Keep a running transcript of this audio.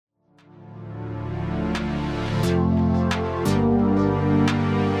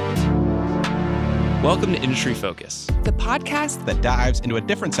Welcome to Industry Focus, the podcast that dives into a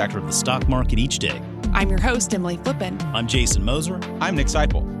different sector of the stock market each day. I'm your host, Emily Flippen. I'm Jason Moser. I'm Nick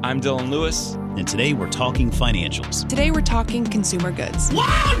Seipel. I'm Dylan Lewis. And today we're talking financials. Today we're talking consumer goods.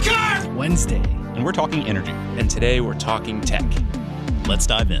 Wildcard Wednesday. And we're talking energy. And today we're talking tech. Let's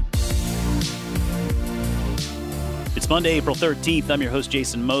dive in. It's Monday, April 13th. I'm your host,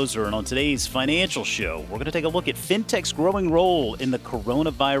 Jason Moser, and on today's financial show, we're going to take a look at fintech's growing role in the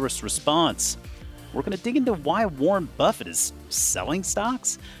coronavirus response. We're going to dig into why Warren Buffett is selling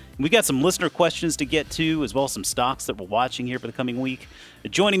stocks. And we got some listener questions to get to, as well as some stocks that we're watching here for the coming week.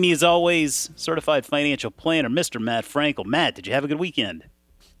 Joining me, as always, certified financial planner, Mr. Matt Frankel. Matt, did you have a good weekend?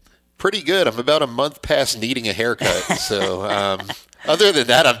 Pretty good. I'm about a month past needing a haircut, so other than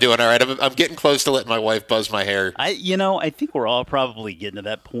that, I'm doing all right. I'm getting close to letting my wife buzz my hair. I think we're all probably getting to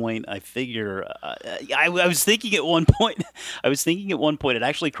that point. I figure I was thinking at one point. It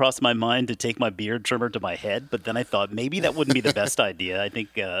actually crossed my mind to take my beard trimmer to my head, but then I thought maybe that wouldn't be the best idea. I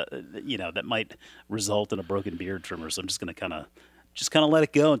think that might result in a broken beard trimmer. So I'm just going to kind of let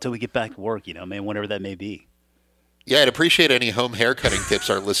it go until we get back to work. Whenever that may be. Yeah, I'd appreciate any home hair cutting tips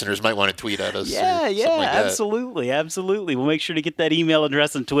our listeners might want to tweet at us. Yeah, like absolutely. We'll make sure to get that email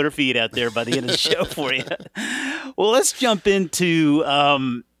address and Twitter feed out there by the end of the show for you. Well, let's jump into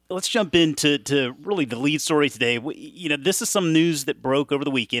really the lead story today. This is some news that broke over the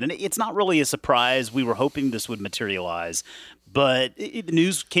weekend, and it's not really a surprise. We were hoping this would materialize, but the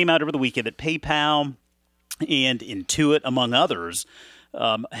news came out over the weekend that PayPal and Intuit, among others,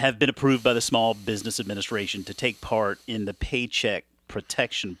 have been approved by the Small Business Administration to take part in the Paycheck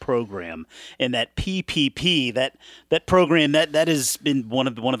Protection Program. And that PPP, that program, that has been one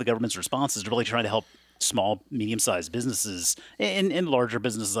of the government's responses to really trying to help small, medium-sized businesses and larger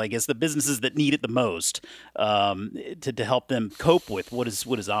businesses, I guess, the businesses that need it the most, to help them cope with what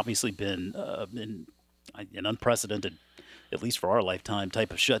has obviously been an unprecedented, at least for our lifetime,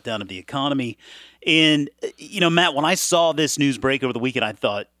 type of shutdown of the economy. And, Matt, when I saw this news break over the weekend, I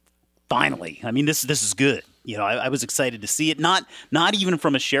thought, finally, this is good. I was excited to see it, not even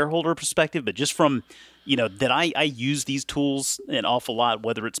from a shareholder perspective, but just from, that I use these tools an awful lot,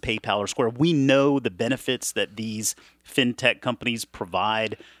 whether it's PayPal or Square. We know the benefits that these fintech companies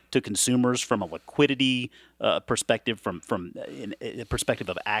provide to consumers from a liquidity perspective, from a perspective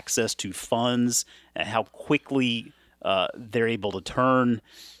of access to funds, and how quickly they're able to turn.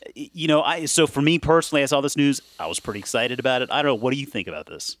 So for me personally, I saw this news. I was pretty excited about it. I don't know. What do you think about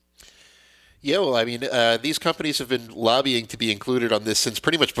this? Yeah, well, these companies have been lobbying to be included on this since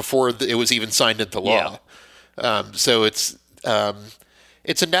pretty much before it was even signed into law. Yeah. So it's a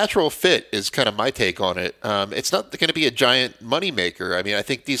natural fit is kind of my take on it. It's not going to be a giant moneymaker. I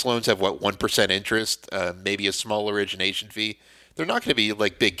think these loans have, 1% interest, maybe a small origination fee. They're not going to be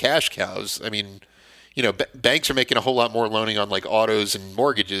like big cash cows. Banks are making a whole lot more loaning on like autos and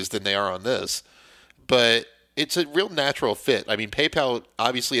mortgages than they are on this. But it's a real natural fit. PayPal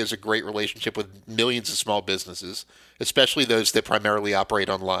obviously has a great relationship with millions of small businesses, especially those that primarily operate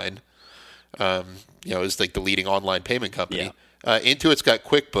online. Is like the leading online payment company. Yeah. Intuit's got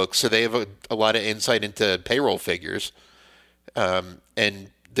QuickBooks, so they have a lot of insight into payroll figures.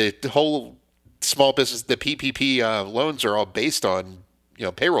 And the whole small business, the PPP loans are all based on,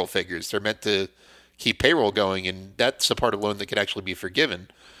 payroll figures. They're meant to keep payroll going, and that's a part of the loan that could actually be forgiven.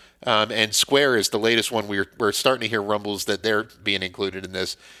 And Square is the latest one. We're starting to hear rumbles that they're being included in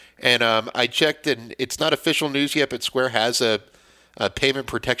this. And I checked, and it's not official news yet, but Square has a payment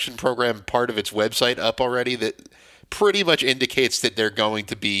protection program part of its website up already that pretty much indicates that they're going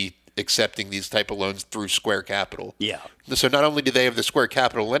to be accepting these type of loans through Square Capital. Yeah. So not only do they have the Square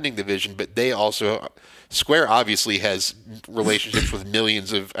Capital lending division, but they also, Square obviously has relationships with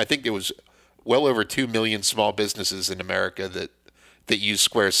millions of, I think it was well over 2 million small businesses in America that use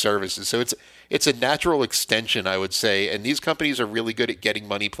Square services. So it's a natural extension, I would say. And these companies are really good at getting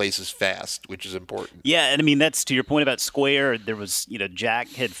money places fast, which is important. Yeah, and that's to your point about Square. There was, Jack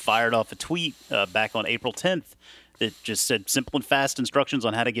had fired off a tweet back on April 10th that just said simple and fast instructions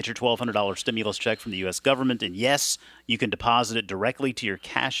on how to get your $1,200 stimulus check from the U.S. government. And yes, you can deposit it directly to your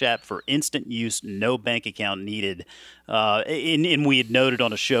Cash App for instant use, no bank account needed. And we had noted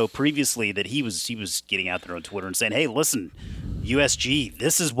on a show previously that he was getting out there on Twitter and saying, hey, listen, USG,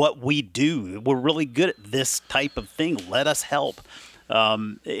 this is what we do. We're really good at this type of thing. Let us help.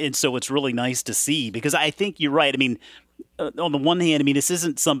 And so it's really nice to see, because I think you're right. On the one hand, this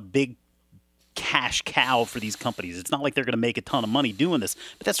isn't some big cash cow for these companies. It's not like they're going to make a ton of money doing this,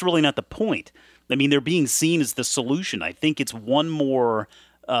 but that's really not the point. They're being seen as the solution. I think it's one more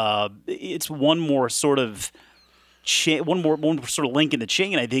sort of one more sort of link in the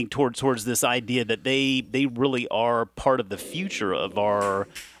chain, I think, towards this idea that they really are part of the future of our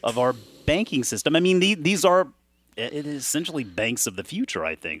banking system. I mean, these are essentially banks of the future,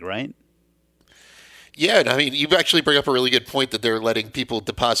 I think, right? Yeah, and I mean, you actually bring up a really good point that they're letting people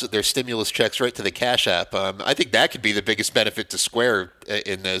deposit their stimulus checks right to the Cash App. I think that could be the biggest benefit to Square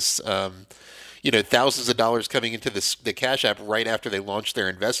in this. Thousands of dollars coming into the Cash App right after they launched their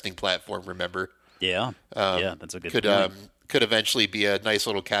investing platform. Remember? Yeah, that's a good point. Could eventually be a nice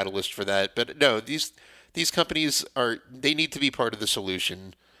little catalyst for that. But no, these companies they need to be part of the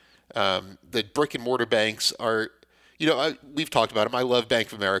solution. The brick and mortar banks are. We've talked about them. I love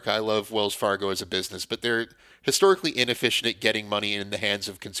Bank of America. I love Wells Fargo as a business, but they're historically inefficient at getting money in the hands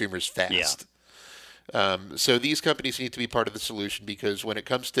of consumers fast. Yeah. So these companies need to be part of the solution because when it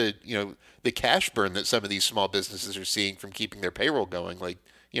comes to, the cash burn that some of these small businesses are seeing from keeping their payroll going,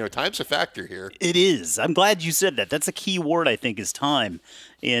 time's a factor here. It is. I'm glad you said that. That's a key word, I think, is time.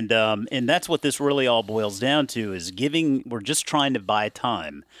 And that's what this really all boils down to is we're just trying to buy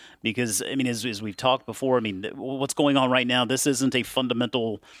time. Because, I mean, as we've talked before, I mean, what's going on right now, this isn't a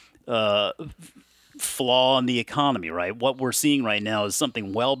fundamental flaw in the economy, right? What we're seeing right now is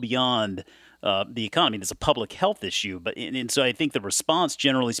something well beyond the economy. It's a public health issue, and so I think the response,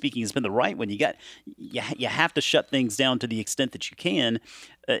 generally speaking, has been the right one. You have to shut things down to the extent that you can,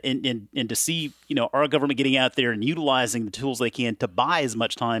 and to see our government getting out there and utilizing the tools they can to buy as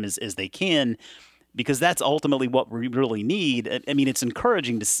much time as they can. Because that's ultimately what we really need. I mean, it's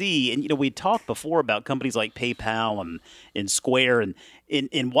encouraging to see. And, we talked before about companies like PayPal and Square.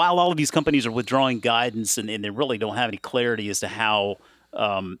 And while all of these companies are withdrawing guidance and they really don't have any clarity as to how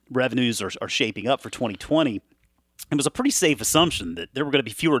revenues are shaping up for 2020, it was a pretty safe assumption that there were going to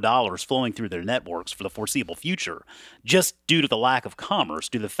be fewer dollars flowing through their networks for the foreseeable future, just due to the lack of commerce,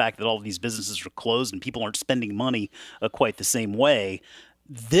 due to the fact that all of these businesses are closed and people aren't spending money quite the same way.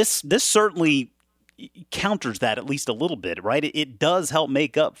 This certainly counters that at least a little bit, right? It does help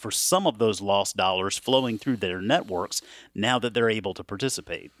make up for some of those lost dollars flowing through their networks now that they're able to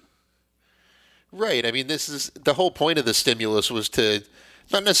participate. Right. I mean, this is the whole point of the stimulus was to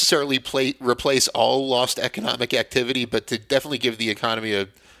not necessarily replace all lost economic activity, but to definitely give the economy a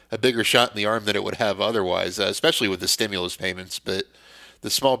bigger shot in the arm than it would have otherwise, especially with the stimulus payments. But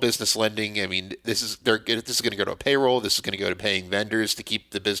the small business lending, I mean, this is going to go to a payroll. This is going to go to paying vendors to keep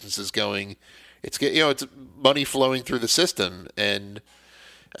the businesses going. It's it's money flowing through the system, and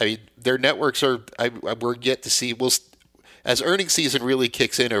I mean their networks are. We're yet to see. As earnings season really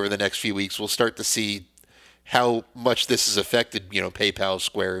kicks in over the next few weeks, we'll start to see how much this has affected PayPal,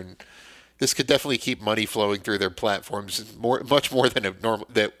 Square, and this could definitely keep money flowing through their platforms much more than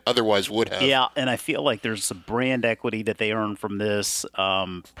that otherwise would have. Yeah, and I feel like there's some brand equity that they earn from this.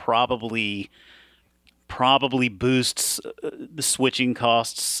 Probably boosts the switching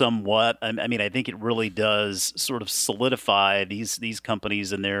costs somewhat. I mean, I think it really does sort of solidify these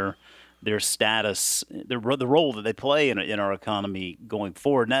companies and their status, the role that they play in our economy going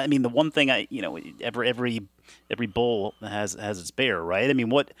forward. Now, I mean, the one thing every bull has its bear, right? I mean,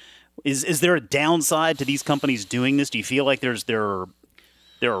 what is there a downside to these companies doing this? Do you feel like there are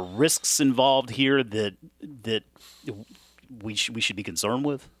risks involved here that we should be concerned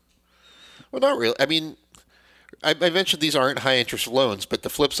with? Well, not really. I mean, I mentioned these aren't high-interest loans, but the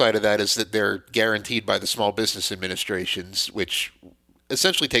flip side of that is that they're guaranteed by the Small Business Administrations, which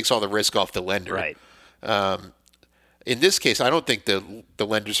essentially takes all the risk off the lender. Right. In this case, I don't think the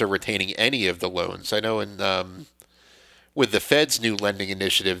lenders are retaining any of the loans. I know with the Fed's new lending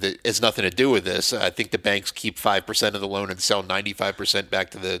initiative that has nothing to do with this, I think the banks keep 5% of the loan and sell 95%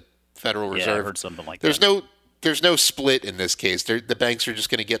 back to the Federal Reserve. Yeah, I heard something like that. There's no split in this case. The banks are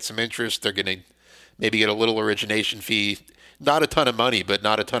just going to get some interest. They're going to maybe get a little origination fee. Not a ton of money, but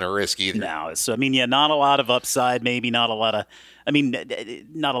not a ton of risk either. No. So, I mean, not a lot of upside, maybe not a lot of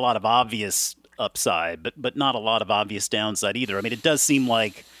obvious upside, but not a lot of obvious downside either. I mean, it does seem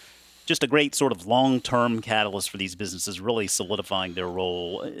like just a great sort of long-term catalyst for these businesses, really solidifying their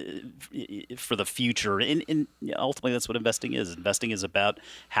role for the future. And ultimately, that's what investing is. Investing is about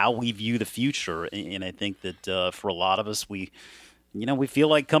how we view the future. And I think that for a lot of us, we feel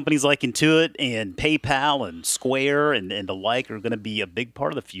like companies like Intuit and PayPal and Square and the like are going to be a big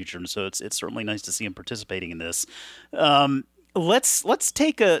part of the future. And so it's certainly nice to see them participating in this. Let's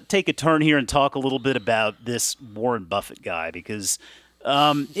take a turn here and talk a little bit about this Warren Buffett guy, because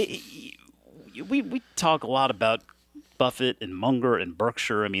we talk a lot about Buffett and Munger and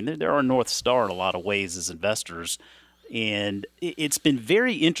Berkshire. I mean, they're our North Star in a lot of ways as investors. And it's been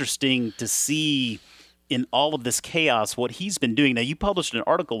very interesting to see in all of this chaos, what he's been doing. Now, you published an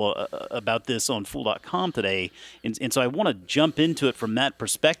article about this on Fool.com today, and so I want to jump into it from that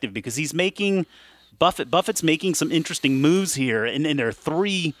perspective because he's making Buffett's making some interesting moves here, and there are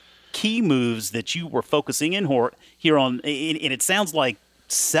three key moves that you were focusing in here on, and it sounds like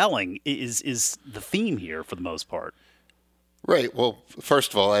selling is the theme here for the most part. Right. Well,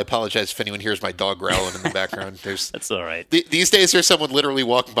 first of all, I apologize if anyone hears my dog growling in the background. That's all right. These days, there's someone literally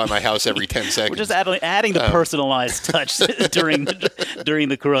walking by my house every 10 seconds. We're just adding the personalized touch during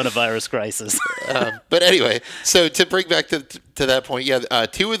the coronavirus crisis. But anyway, so to bring back to that point,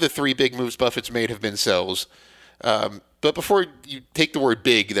 two of the three big moves Buffett's made have been sells. But before you take the word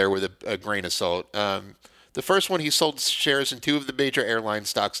big there with a grain of salt, the first one, he sold shares in two of the major airline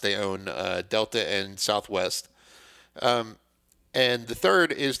stocks they own, Delta and Southwest. And the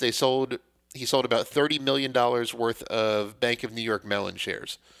third is he sold about $30 million worth of Bank of New York Mellon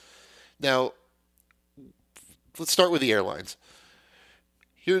shares. Now, let's start with the airlines.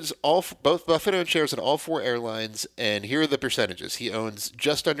 Here's both Buffett owns shares in all four airlines, and here are the percentages. He owns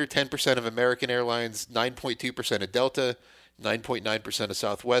just under 10% of American Airlines, 9.2% of Delta, 9.9% of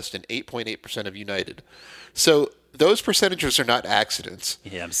Southwest, and 8.8% of United. So those percentages are not accidents.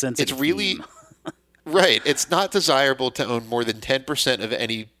 Yeah, I'm sensitive. It's really... Right. It's not desirable to own more than 10% of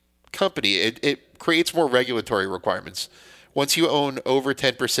any company. It creates more regulatory requirements. Once you own over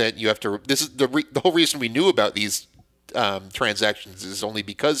 10%, you have to. This is the whole reason we knew about these transactions is only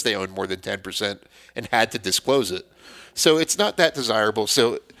because they own more than 10% and had to disclose it. So it's not that desirable.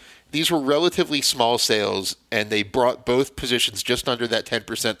 So these were relatively small sales, and they brought both positions just under that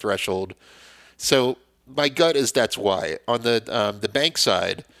 10% threshold. So my gut is that's why. On the bank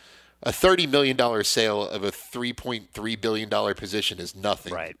side, a $30 million sale of a $3.3 billion position is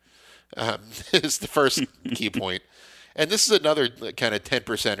nothing. Right. Is the first key point. And this is another kind of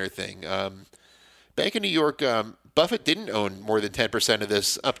 10%er thing. Bank of New York, Buffett didn't own more than 10% of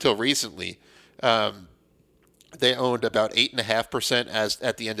this up till recently. They owned about 8.5%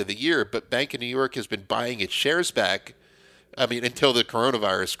 at the end of the year, but Bank of New York has been buying its shares back, until the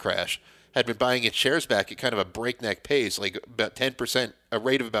coronavirus crash, had been buying its shares back at kind of a breakneck pace, like about 10%, a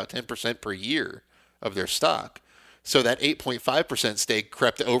rate of about 10% per year of their stock. So that 8.5% stake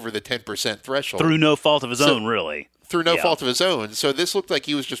crept over the 10% threshold. Through no fault of his own, really. Through no fault of his own. So this looked like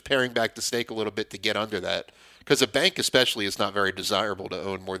he was just paring back the stake a little bit to get under that. Because a bank especially is not very desirable to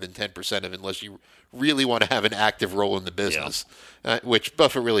own more than 10% of unless you really want to have an active role in the business, which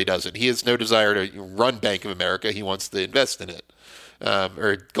Buffett really doesn't. He has no desire to run Bank of America. He wants to invest in it.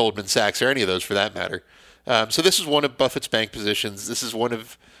 Or Goldman Sachs, or any of those for that matter. So this is one of Buffett's bank positions. This is one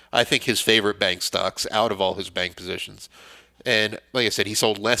of, I think, his favorite bank stocks out of all his bank positions. And like I said, he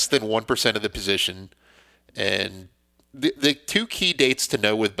sold less than 1% of the position. And the two key dates to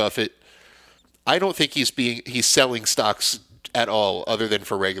know with Buffett, I don't think he's selling stocks at all other than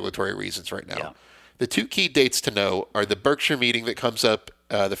for regulatory reasons right now. Yeah. The two key dates to know are the Berkshire meeting that comes up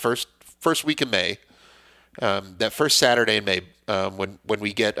the first week of May. That first Saturday in May, when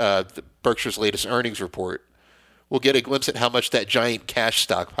we get Berkshire's latest earnings report, we'll get a glimpse at how much that giant cash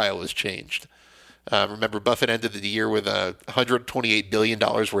stockpile has changed. Remember, Buffett ended the year with $128 billion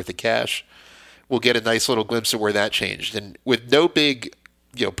worth of cash. We'll get a nice little glimpse of where that changed. And with no big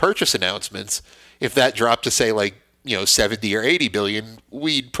purchase announcements, if that dropped to, say, 70 or 80 billion,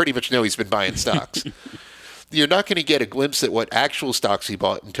 we'd pretty much know he's been buying stocks. You're not going to get a glimpse at what actual stocks he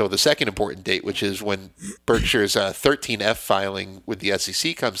bought until the second important date, which is when Berkshire's 13F filing with the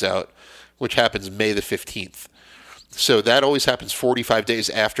SEC comes out, which happens May the 15th. So that always happens 45 days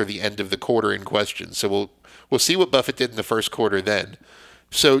after the end of the quarter in question. So we'll see what Buffett did in the first quarter then.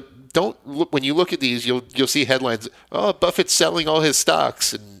 So don't look, when you look at these, you'll see headlines, "Oh, Buffett's selling all his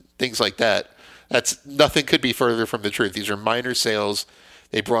stocks," and things like that. That's nothing could be further from the truth. These are minor sales.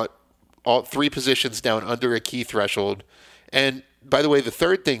 They brought all three positions down under a key threshold. And by the way, the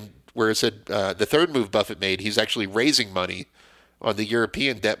third thing where it said the third move Buffett made, he's actually raising money on the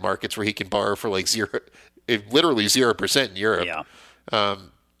European debt markets where he can borrow for literally 0% in Europe. Yeah.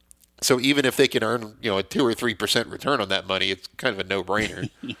 So even if they can earn a 2 or 3% return on that money, it's kind of a no-brainer.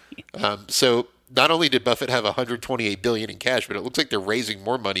 So not only did Buffett have $128 billion in cash, but it looks like they're raising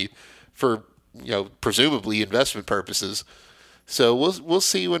more money for presumably investment purposes. So we'll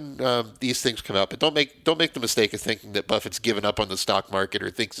see when these things come out, but don't make the mistake of thinking that Buffett's given up on the stock market or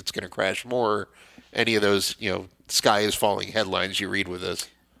thinks it's going to crash more. Any of those sky is falling headlines you read with this.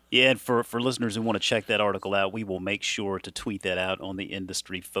 Yeah, and for listeners who want to check that article out, we will make sure to tweet that out on the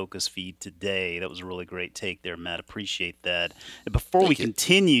Industry Focus feed today. That was a really great take there, Matt. Appreciate that. And before we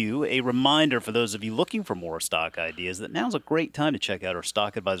continue, a reminder for those of you looking for more stock ideas that now's a great time to check out our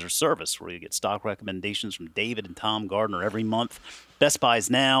Stock Advisor service, where you get stock recommendations from David and Tom Gardner every month, Best Buys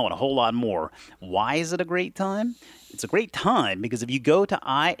Now, and a whole lot more. Why is it a great time? It's a great time because if you go to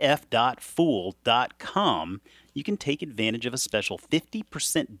if.fool.com, you can take advantage of a special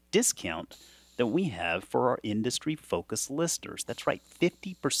 50% discount that we have for our industry-focused listeners. That's right,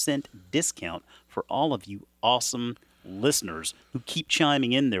 50% discount for all of you awesome listeners who keep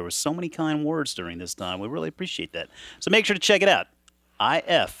chiming in there with so many kind words during this time. We really appreciate that. So make sure to check it out,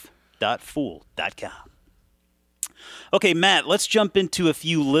 if.fool.com. Okay, Matt, let's jump into a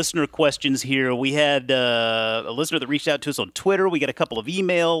few listener questions here. We had a listener that reached out to us on Twitter. We got a couple of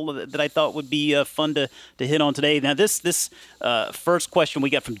email that I thought would be fun to hit on today. Now, this first question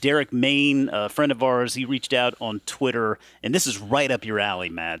we got from Derek Main, a friend of ours. He reached out on Twitter, and this is right up your alley,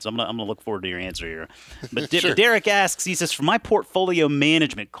 Matt. So I'm gonna look forward to your answer here. But Sure. Derek asks, he says, for my portfolio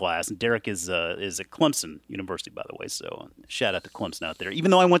management class, and Derek is at Clemson University, by the way, so shout out to Clemson out there. Even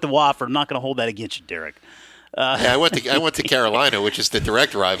though I went to Wofford, I'm not going to hold that against you, Derek. Yeah, I went to Carolina, which is the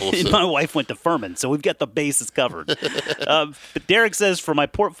direct rival. So. My wife went to Furman, so we've got the bases covered. But Derek says, for my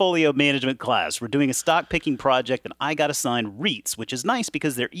portfolio management class, we're doing a stock picking project, and I got assigned REITs, which is nice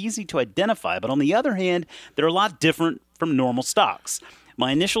because they're easy to identify. But on the other hand, they're a lot different from normal stocks.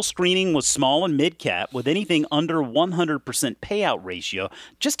 My initial screening was small and mid-cap with anything under 100% payout ratio,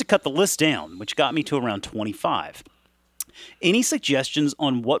 just to cut the list down, which got me to around 25. Any suggestions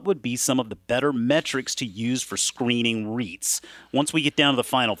on what would be some of the better metrics to use for screening REITs? Once we get down to the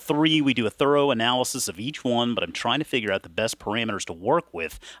final three, we do a thorough analysis of each one, but I'm trying to figure out the best parameters to work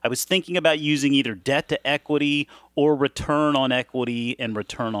with. I was thinking about using either debt to equity or return on equity and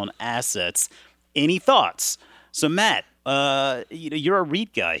return on assets. Any thoughts? So, Matt, you're a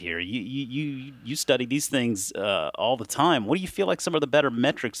REIT guy here. You study these things all the time. What do you feel like some of the better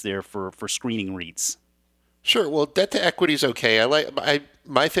metrics there for screening REITs? Sure. Well, debt to equity is okay.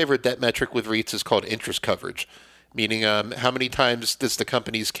 My favorite debt metric with REITs is called interest coverage, meaning how many times does the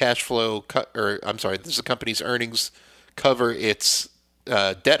company's cash flow does the company's earnings cover its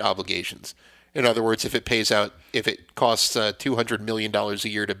debt obligations? In other words, if it costs $200 million a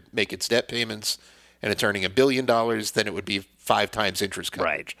year to make its debt payments and it's earning $1 billion, then it would be 5 times interest coverage.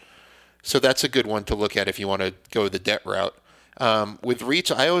 Right. So that's a good one to look at if you want to go the debt route. With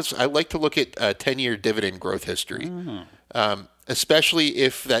REITs, I like to look at 10-year dividend growth history, especially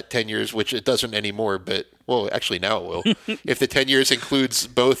if that 10 years, which it doesn't anymore, but actually now it will. If the 10 years includes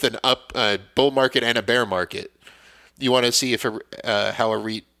both an bull market and a bear market, you want to see if how a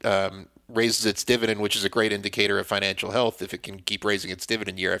REIT raises its dividend, which is a great indicator of financial health if it can keep raising its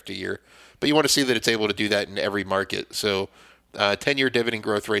dividend year after year. But you want to see that it's able to do that in every market. So 10-year dividend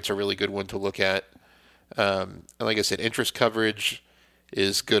growth rates are a really good one to look at. And like I said, interest coverage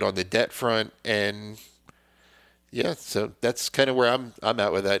is good on the debt front, and yeah, so that's kind of where I'm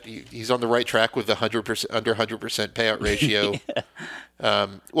at with that. He's on the right track with the 100% under 100% payout ratio. Yeah.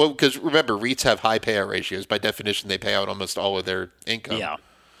 Because remember, REITs have high payout ratios. By definition, they pay out almost all of their income. Yeah.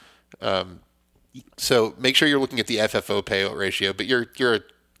 So make sure you're looking at the FFO payout ratio. But you're a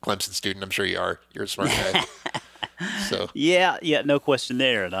Clemson student, I'm sure you are. You're a smart guy. So yeah, no question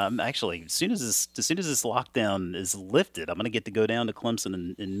there. And I'm actually, as soon as this lockdown is lifted, I'm going to get to go down to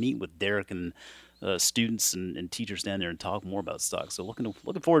Clemson and meet with Derek and students and teachers down there and talk more about stocks. So looking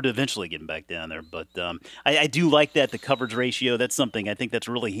forward to eventually getting back down there. But I do like the coverage ratio. That's something I think that's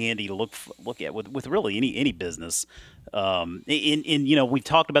really handy to look at with really any business. We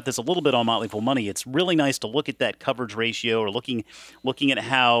talked about this a little bit on Motley Fool Money. It's really nice to look at that coverage ratio, or looking at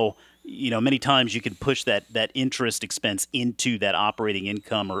how, many times you can push that interest expense into that operating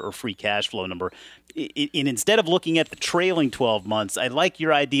income or free cash flow number. And instead of looking at the trailing 12 months, I like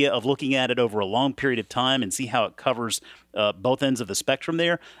your idea of looking at it over a long period of time and see how it covers both ends of the spectrum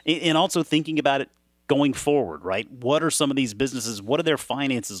there. And also thinking about it going forward, right? What are some of these businesses, what do their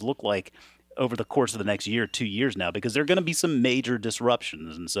finances look like over the course of the next year, 2 years now, because there are going to be some major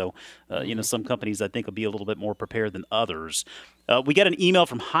disruptions. And so, some companies I think will be a little bit more prepared than others. We got an email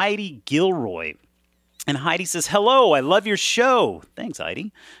from Heidi Gilroy. And Heidi says, hello, I love your show. Thanks,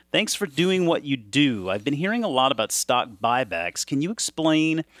 Heidi. Thanks for doing what you do. I've been hearing a lot about stock buybacks. Can you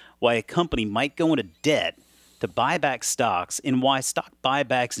explain why a company might go into debt to buy back stocks, and why stock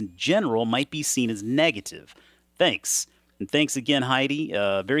buybacks in general might be seen as negative? Thanks. And thanks again, Heidi.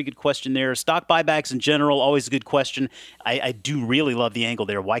 Very good question there. Stock buybacks in general, always a good question. I do really love the angle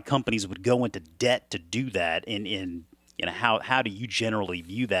there, why companies would go into debt to do that. And how do you generally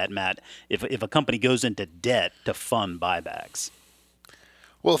view that, Matt? If a company goes into debt to fund buybacks?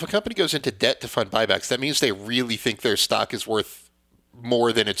 Well, if a company goes into debt to fund buybacks, that means they really think their stock is worth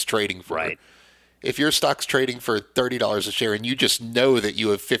more than it's trading for. Right. If your stock's trading for $30 a share and you just know that you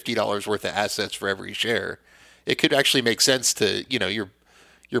have $50 worth of assets for every share, it could actually make sense to,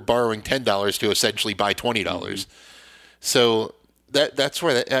 you're borrowing $10 to essentially buy $20. Mm-hmm. So that's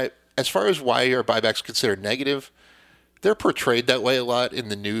where, as far as why are buybacks considered negative, they're portrayed that way a lot in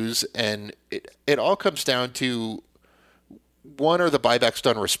the news, and it all comes down to, one, are the buybacks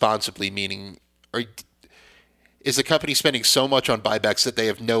done responsibly, meaning is the company spending so much on buybacks that they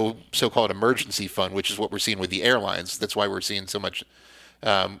have no so-called emergency fund, which is what we're seeing with the airlines. That's why we're seeing so much.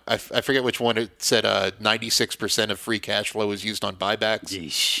 I forget which one it said 96% of free cash flow is used on buybacks.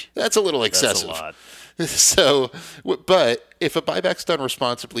 Yeesh. That's a little excessive. That's a lot. So, but if a buyback's done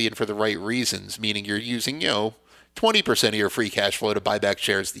responsibly and for the right reasons, meaning you're using, 20% of your free cash flow to buy back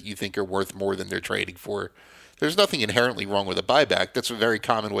shares that you think are worth more than they're trading for, there's nothing inherently wrong with a buyback. That's a very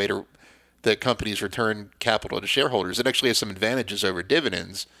common way that companies return capital to shareholders. It actually has some advantages over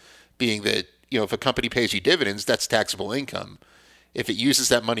dividends, being that, if a company pays you dividends, that's taxable income. If it uses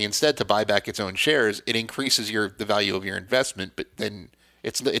that money instead to buy back its own shares, it increases the value of your investment, but then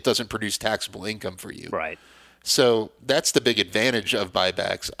it doesn't produce taxable income for you. Right. So that's the big advantage of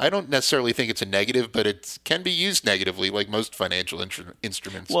buybacks. I don't necessarily think it's a negative, but it can be used negatively, like most financial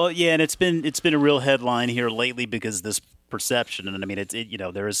instruments. Well, yeah, and it's been a real headline here lately because this perception, and I mean,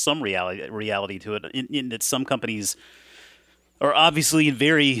 there is some reality to it in that some companies are obviously in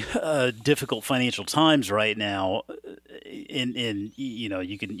very difficult financial times right now. And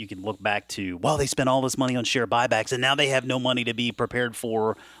you can look back to, well, they spent all this money on share buybacks, and now they have no money to be prepared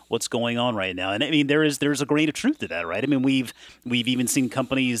for what's going on right now. And I mean, there's a grain of truth to that, right? I mean, we've even seen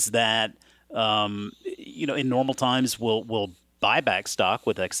companies that in normal times will buy back stock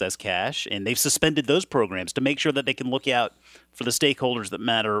with excess cash, and they've suspended those programs to make sure that they can look out for the stakeholders that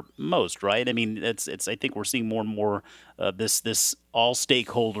matter most, right? I mean, I think we're seeing more and more this all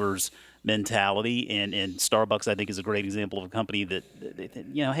stakeholders mentality, and Starbucks, I think, is a great example of a company that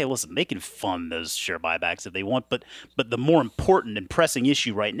hey, listen, they can fund those share buybacks if they want, but the more important and pressing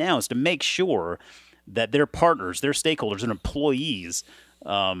issue right now is to make sure that their partners, their stakeholders, and employees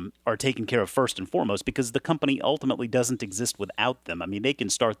are taken care of first and foremost, because the company ultimately doesn't exist without them. I mean, they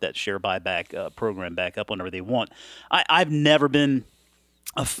can start that share buyback program back up whenever they want. I've never been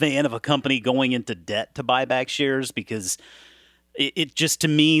a fan of a company going into debt to buy back shares, because it just, to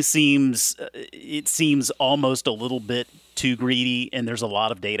me, seems almost a little bit too greedy, and there's a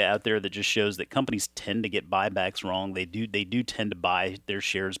lot of data out there that just shows that companies tend to get buybacks wrong. They do tend to buy their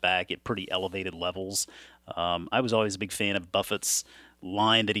shares back at pretty elevated levels. I was always a big fan of Buffett's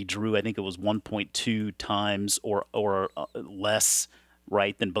line that he drew. I think it was 1.2 times or less,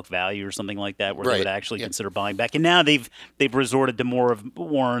 right, than book value or something like that, where they would actually consider buying back. And now they've resorted to more of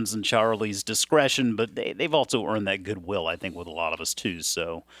Warren's and Charlie's discretion, but they've also earned that goodwill, I think, with a lot of us too.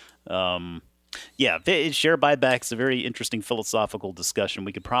 So, share buybacks, a very interesting philosophical discussion.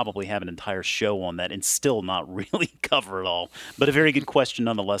 We could probably have an entire show on that and still not really cover it all. But a very good question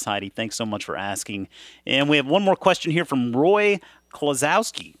nonetheless, Heidi. Thanks so much for asking. And we have one more question here from Roy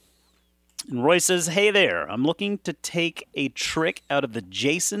Klazowski. And Roy says, hey there, I'm looking to take a trick out of the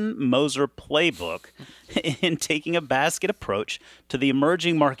Jason Moser playbook in taking a basket approach to the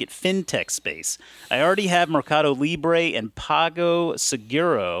emerging market fintech space. I already have Mercado Libre and Pago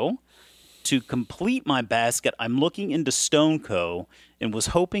Seguro. To complete my basket, I'm looking into StoneCo and was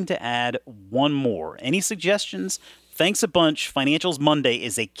hoping to add one more. Any suggestions? Thanks a bunch. Financials Monday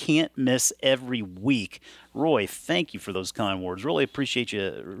is a can't miss every week. Roy, thank you for those kind words. Really appreciate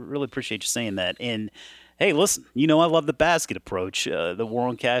you saying that. And hey, listen, I love the basket approach. The War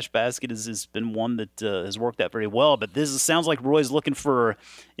on Cash basket has been one that has worked out very well. But sounds like Roy's looking for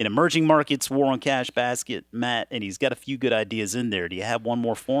an emerging markets War on Cash basket, Matt, and he's got a few good ideas in there. Do you have one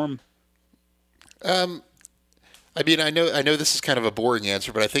more for him? I mean, I know this is kind of a boring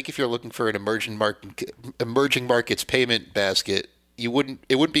answer, but I think if you're looking for an emerging markets payment basket, it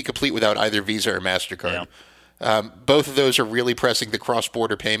wouldn't be complete without either Visa or MasterCard. Yeah. Both of those are really pressing the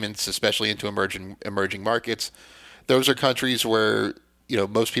cross-border payments, especially into emerging markets. Those are countries where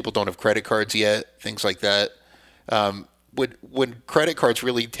most people don't have credit cards yet, things like that. When credit cards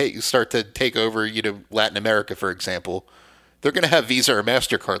really start to take over, Latin America, for example, they're going to have Visa or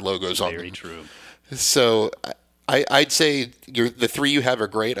MasterCard logos on them. Very true. So I'd say the three you have are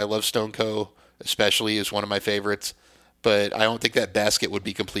great. I love StoneCo, especially, is one of my favorites. But I don't think that basket would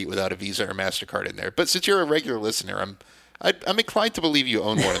be complete without a Visa or MasterCard in there. But since you're a regular listener, I'm inclined to believe you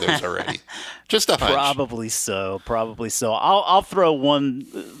own one of those already. Just a hunch. Probably so. I'll throw one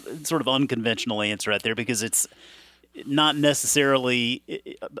sort of unconventional answer out there because it's not necessarily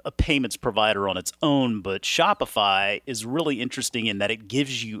a payments provider on its own, but Shopify is really interesting in that it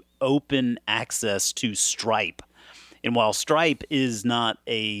gives you open access to Stripe. And while Stripe is not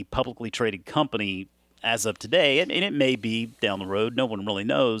a publicly traded company as of today, and it may be down the road, no one really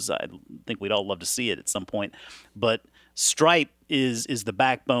knows. I think we'd all love to see it at some point. But Stripe is the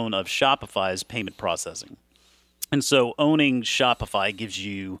backbone of Shopify's payment processing. And so owning Shopify gives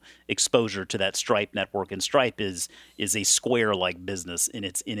you exposure to that Stripe network, and Stripe is a Square-like business in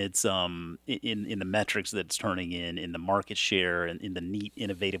the metrics that it's turning in the market share, and in the neat,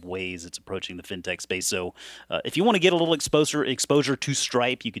 innovative ways it's approaching the fintech space. So if you want to get a little exposure to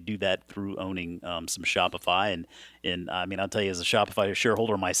Stripe, you could do that through owning some Shopify. And I mean, I'll tell you, as a Shopify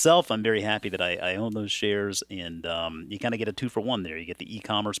shareholder myself, I'm very happy that I own those shares, and you kind of get a 2-for-1 there. You get the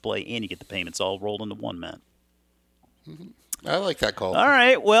e-commerce play and you get the payments all rolled into one, Matt. I like that call. All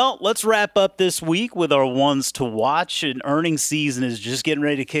right, well, let's wrap up this week with our ones to watch. And earnings season is just getting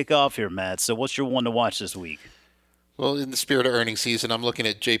ready to kick off here, Matt. So what's your one to watch this week? Well, in the spirit of earnings season, I'm looking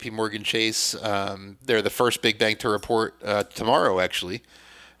at J.P. Morgan Chase. They're the first big bank to report tomorrow, actually.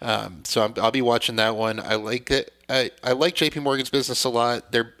 So I'll be watching that one. I like it. I like J.P. Morgan's business a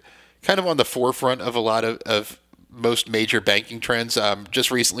lot. They're kind of on the forefront of a lot of most major banking trends.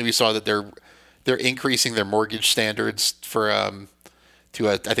 Just recently, we saw that they're increasing their mortgage standards for to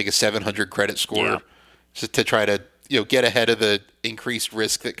I think a 700 credit score, to try to get ahead of the increased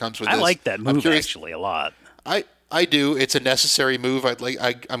risk that comes with this. I like that move actually a lot. I do. It's a necessary move.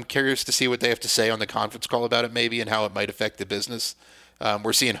 I'm curious to see what they have to say on the conference call about it, maybe, and how it might affect the business.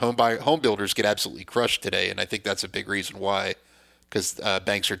 We're seeing home builders get absolutely crushed today, and I think that's a big reason why, because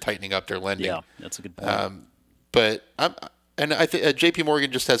banks are tightening up their lending. Yeah, that's a good point. But I think J.P.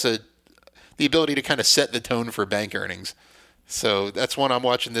 Morgan just has the ability to kind of set the tone for bank earnings. So that's one I'm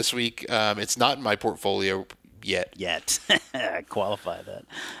watching this week. It's not in my portfolio yet. Qualify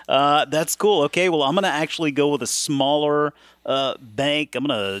that. That's cool. Okay, well, I'm going to actually go with a smaller bank. I'm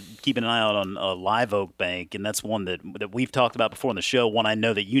going to keep an eye out on Live Oak Bank, and that's one that we've talked about before on the show, one I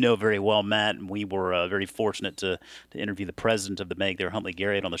know that you know very well, Matt, and we were very fortunate to interview the president of the bank there, Huntley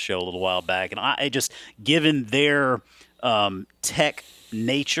Garrett, on the show a little while back. And I just, given their tech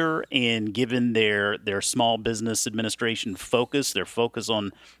nature and given their small business administration focus, their focus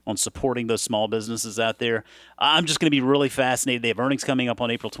on supporting those small businesses out there, I'm just going to be really fascinated. They have earnings coming up on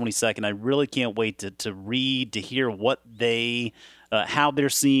April 22nd. I really can't wait to hear what how they're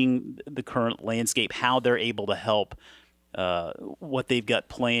seeing the current landscape, how they're able to help, what they've got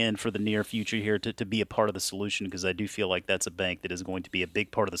planned for the near future here to be a part of the solution, because I do feel like that's a bank that is going to be a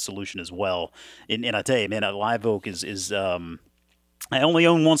big part of the solution as well. And I tell you, man, Live Oak is I only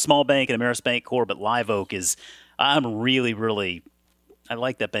own one small bank in Ameris Bank Corp, but Live Oak I'm really, I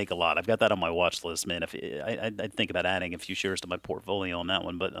like that bank a lot. I've got that on my watch list, man. I'd think about adding a few shares to my portfolio on that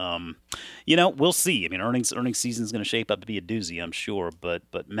one, but we'll see. I mean, earnings season is going to shape up to be a doozy, I'm sure. But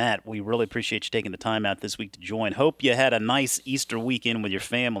Matt, we really appreciate you taking the time out this week to join. Hope you had a nice Easter weekend with your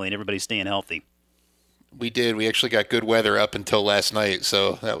family and everybody staying healthy. We did. We actually got good weather up until last night,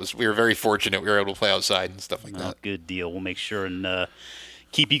 so we were very fortunate. We were able to play outside and stuff like that. Good deal. We'll make sure and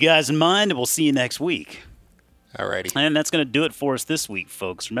keep you guys in mind, and we'll see you next week. Alrighty. And that's going to do it for us this week,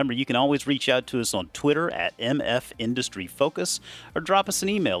 folks. Remember, you can always reach out to us on Twitter at MFIndustryFocus, or drop us an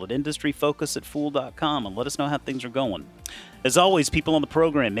email at industryfocus@fool.com and let us know how things are going. As always, people on the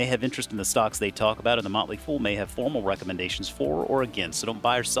program may have interest in the stocks they talk about, and the Motley Fool may have formal recommendations for or against, so don't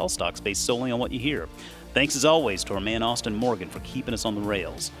buy or sell stocks based solely on what you hear. Thanks as always to our man Austin Morgan for keeping us on the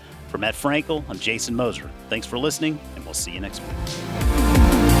rails. For Matt Frankel, I'm Jason Moser. Thanks for listening, and we'll see you next week.